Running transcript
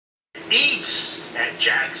Eats at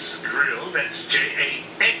Jack's Grill. That's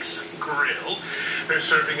J-A-X Grill. They're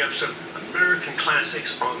serving up some American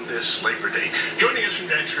classics on this Labor Day. Joining us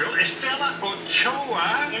from Jack's Grill, Estela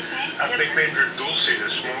Ochoa. Yes, ma'am. I think named her Dulce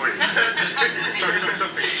this morning. Talking about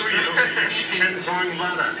something sweet over here. And Juan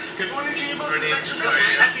Lara. Good morning to you both.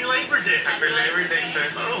 Happy Labor Day. Happy Labor Day, sir.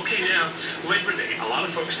 Okay, now, Labor Day. A lot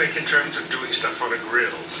of folks think in terms of doing stuff on a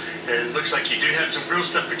grill. And it looks like you do have some grill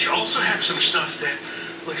stuff, but you also have some stuff that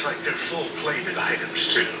looks like they're full-plated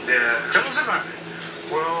items, too. Yeah. Tell us about it.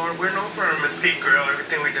 Well, we're known for our mesquite grill.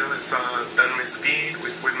 Everything we do is done mesquite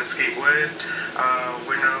with mesquite wood.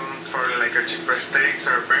 We're known for like our cheap breast steaks,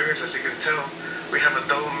 our burgers. As you can tell, we have a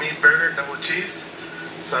double meat burger, double cheese.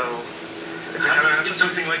 So if you How do haven't you get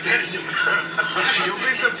something like that in your mouth? you'll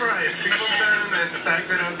be surprised. People have done and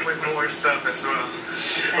stacked it up with more stuff as well.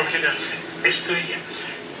 Okay, now, Estrella,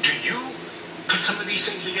 do you put some of these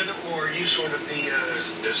things together, or are you sort of the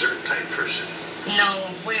dessert type person? No,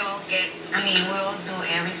 we all do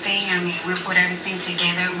everything. We put everything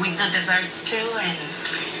together. We do desserts too, and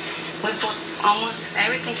we put almost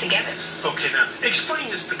everything together. Okay, now, explain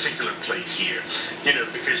this particular plate here. You know,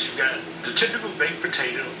 because you've got the typical baked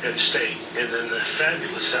potato and steak, and then the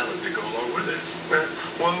fabulous salad to go along with it.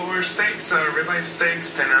 Well, our steaks, ribeye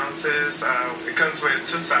steaks, 10 ounces. It comes with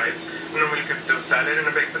two sides. Normally people do salad and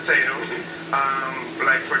a baked potato.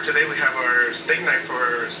 Like for today, we have our steak night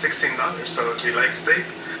for $16. So if you like steak,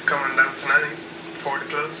 come on down tonight, 4 to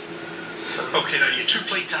close. So. Okay, now your 2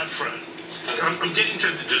 plates out front. I'm getting to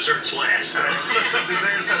the desserts last.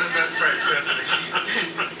 Desserts are the best part, trust me.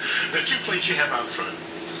 The 2 plates you have out front.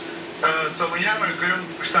 So we have our grilled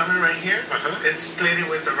salmon right here. It's plated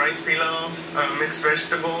with the rice pilaf, mixed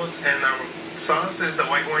vegetables, and our sauce is the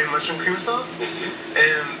white wine mushroom cream sauce.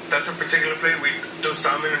 And that's a particular plate. We do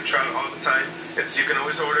salmon and trout all the time. You can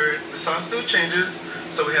always order it. The sauce still changes,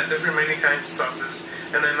 so we have many kinds of sauces.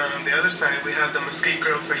 And then on the other side, we have the mesquite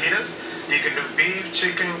grilled fajitas. You can do beef,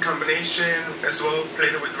 chicken combination, as well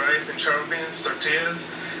plated with rice and charro beans, tortillas,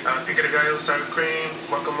 pico de gallo, sour cream,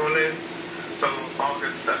 guacamole. So all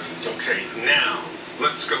good stuff. Okay, now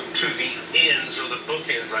let's go to the ends, or the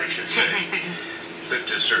bookends, I should say. The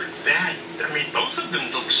dessert. Both of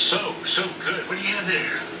them look so good. What do you have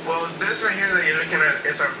there? Well, this right here that you're looking at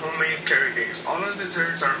is our homemade carrot cakes. All of the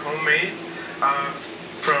desserts are homemade.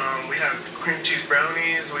 We have cream cheese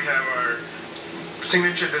brownies. We have our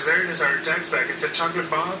signature dessert is our Jack Stack. It's a chocolate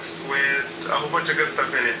box with a whole bunch of good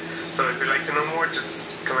stuff in it. So if you'd like to know more, just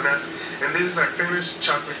come and ask. And this is our finished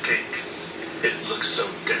chocolate cake. It looks so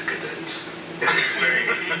decadent. It is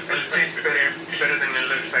and it tastes better than it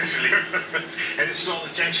looks, actually. And it's all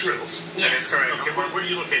at Jack's Grills? Yes. That is correct. Okay, where are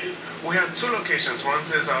you located? We have 2 locations. One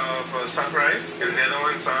is off South Rice, and the other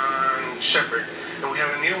one's on Shepherd. And we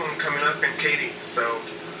have a new one coming up in Katy. So,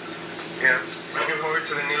 yeah, looking forward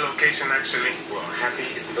to the new location, actually. Well, happy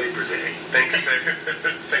Labor Day. Thank you, sir.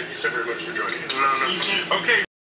 Thank you so very much for joining us. No. Thank you. Okay.